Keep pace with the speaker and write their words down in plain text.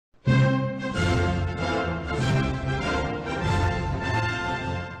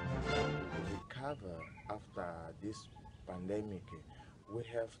this pandemic, we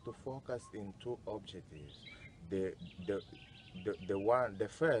have to focus in two objectives. The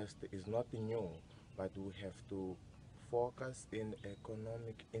first is not new, but we have to focus in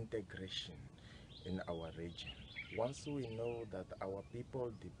economic integration in our region. Once we know that our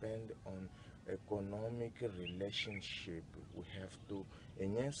people depend on economic relationship, we have to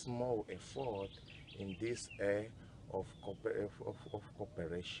enhance more effort in this area of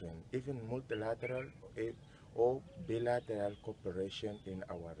cooperation, even multilateral or bilateral cooperation in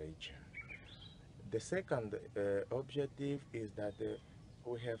our region. The second objective is that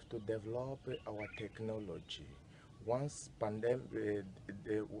we have to develop our technology. Once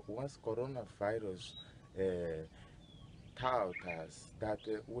coronavirus taught us that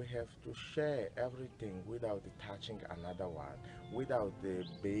we have to share everything without touching another one, without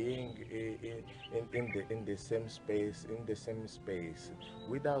being in the same space,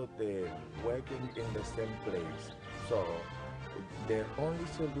 without working in the same place. So the only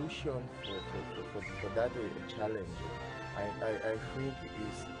solution for that challenge, I think,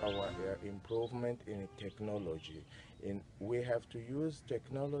 is our improvement in technology. We have to use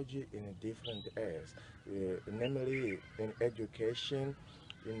technology in different areas, namely in education,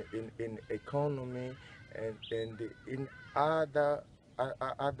 in economy, and in other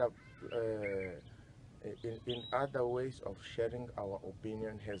in other ways of sharing our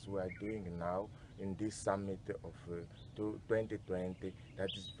opinion, as we are doing now in this summit of 2020. That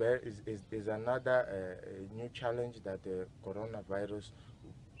is another new challenge that the coronavirus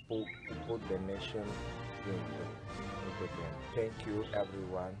put the nation into. Thank you,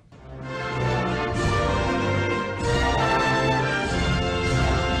 everyone.